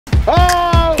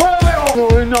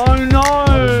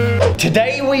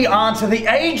we answer the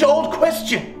age-old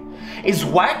question. Is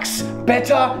wax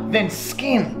better than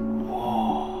skin?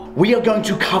 We are going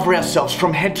to cover ourselves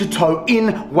from head to toe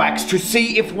in wax to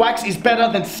see if wax is better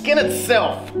than skin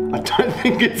itself. I don't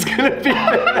think it's gonna be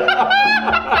better.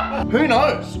 Who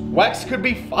knows? Wax could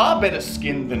be far better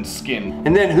skin than skin.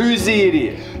 And then who's the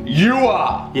idiot? You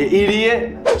are. You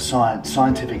idiot.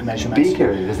 Scientific measurements.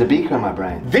 Beaker, there's a beaker in my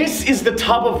brain. This is the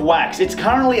tub of wax. It's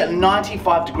currently at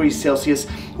 95 degrees Celsius,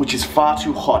 which is far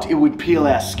too hot. It would peel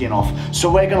our skin off.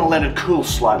 So we're gonna let it cool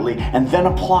slightly and then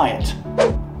apply it.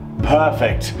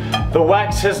 Perfect. The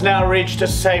wax has now reached a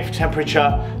safe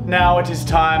temperature. Now it is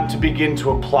time to begin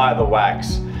to apply the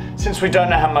wax. Since we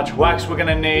don't know how much wax we're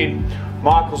gonna need,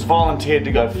 Michael's volunteered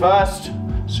to go first.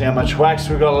 See how much wax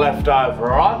we've got left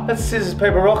over, alright? That's scissors,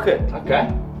 paper, rocket.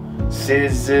 Okay.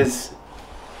 Scissors.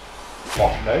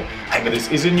 Okay. Remember, this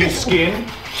is in your skin.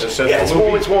 So Yeah, it's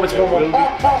warm, it's warm, it's warm.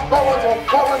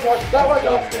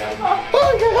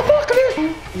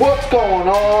 What's going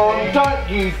on? Don't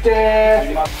you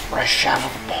dare! Fresh out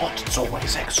of the pot, it's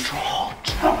always extra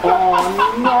hot.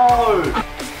 Oh no!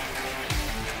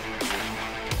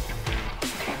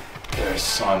 There is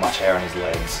so much air in his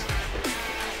legs.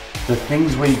 The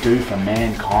things we do for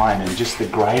mankind and just the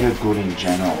greater good in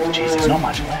general. Jeez, there's not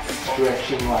much left.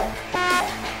 Stretching like.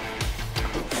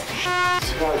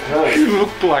 You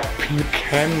look like pink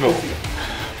candle.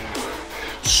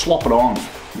 Slop it on.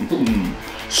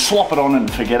 Slop it on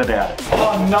and forget about it.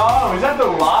 Oh no, is that the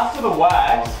last of the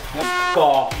wax?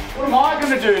 Off. What am I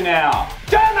gonna do now?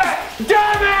 Damn it!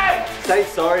 Damn it! Say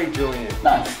sorry, Julian.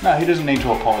 No, he doesn't need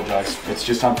to apologise. It's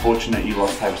just unfortunate you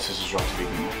lost paper, scissors, rock to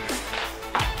begin with.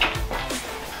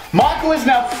 Michael is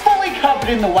now fully covered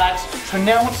in the wax, so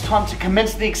now it's time to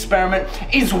commence the experiment.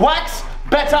 Is wax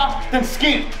better than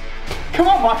skin? Come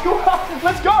on, Michael,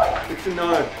 let's go. It's a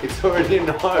no. It's already a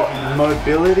no.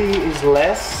 Mobility is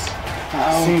less.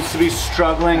 Seems to be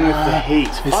struggling with the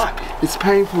heat. Fuck. It's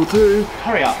painful too.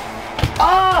 Hurry up.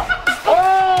 Ah!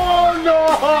 Oh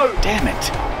no! Damn it.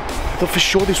 I thought for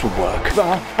sure this would work.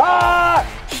 Ah!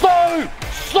 Slow!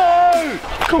 Slow!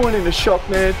 Going into shock,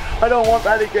 man. I don't want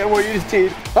that again, what you just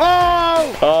did.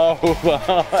 Oh! Oh!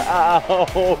 Ow!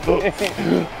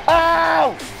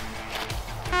 Ow!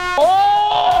 Oh!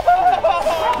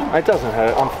 It doesn't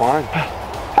hurt, I'm fine.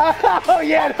 Oh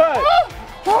yeah, it hurt!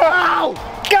 Ow!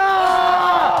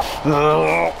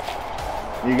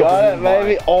 You got it,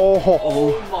 baby. Oh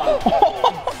my.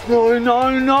 No,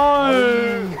 no,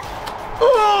 no.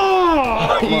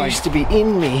 Oh, you used to be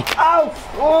in me. Ow!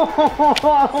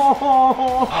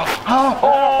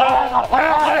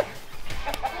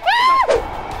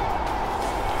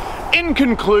 In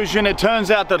conclusion, it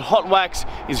turns out that hot wax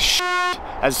is shit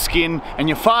as skin, and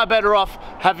you're far better off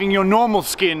having your normal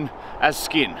skin as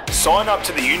skin. Sign up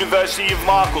to the University of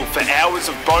Michael for hours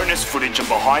of bonus footage and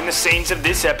behind the scenes of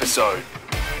this episode.